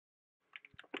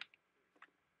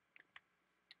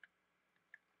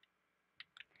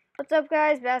What's up,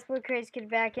 guys? Basketball Craze Kid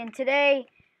back, and today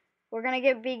we're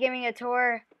gonna be giving a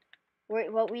tour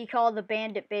what we call the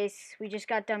Bandit base. We just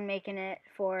got done making it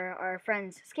for our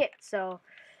friends Skip, so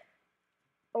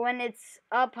when it's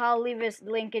up, I'll leave a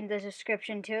link in the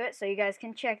description to it, so you guys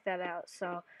can check that out.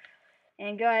 So,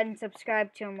 and go ahead and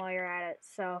subscribe to him while you're at it.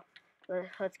 So,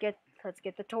 let's get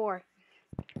the tour.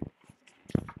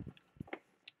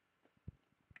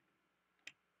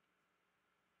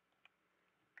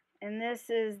 And this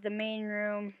is the main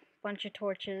room, bunch of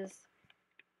torches.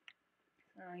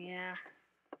 Oh yeah.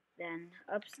 Then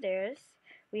upstairs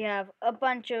we have a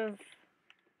bunch of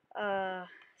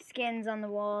skins on the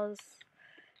walls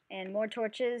and more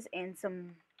torches and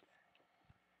some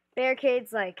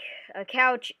barricades like a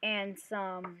couch and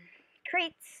some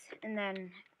crates. And then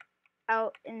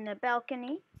out in the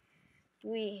balcony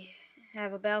we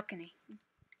have a balcony.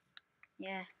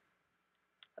 Yeah,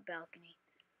 a balcony.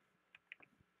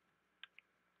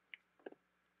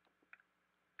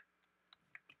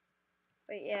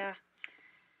 But yeah,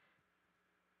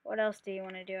 what else do you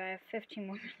want to do? I have 15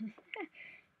 more minutes.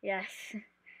 Yes.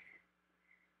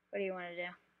 What do you want to do?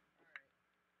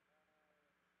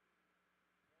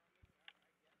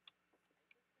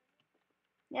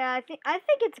 Yeah, I think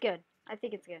it's good. I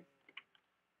think it's good.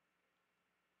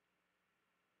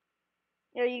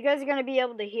 You guys are gonna be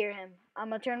able to hear him. I'm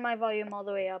gonna turn my volume all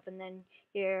the way up, and then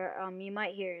you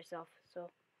might hear yourself.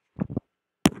 So,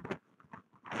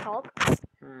 talk.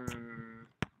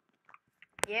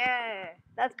 Yeah,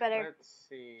 that's better. Let's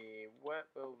see. What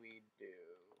will we do?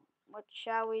 What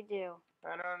shall we do? I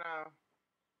don't know.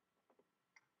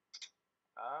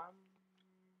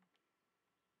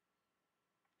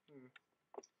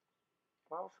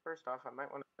 Well, first off, I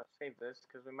might want to save this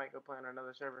because we might go play on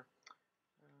another server.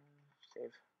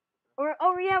 Save.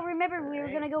 Oh yeah, remember we were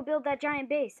gonna go build that giant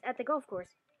base at the golf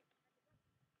course.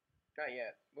 Not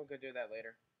yet. We'll go do that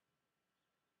later.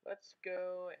 Let's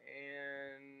go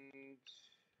and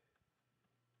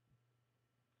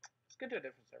let's go to a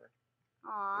different server.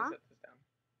 Aww. Set this down.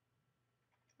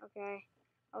 Okay.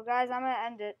 Oh, guys, I'm gonna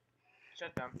end it.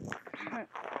 Shut down.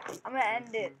 I'm gonna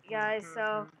end it, guys.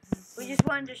 So we just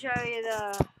wanted to show you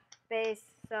the base.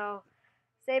 So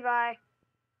say bye.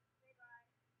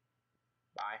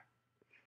 Bye.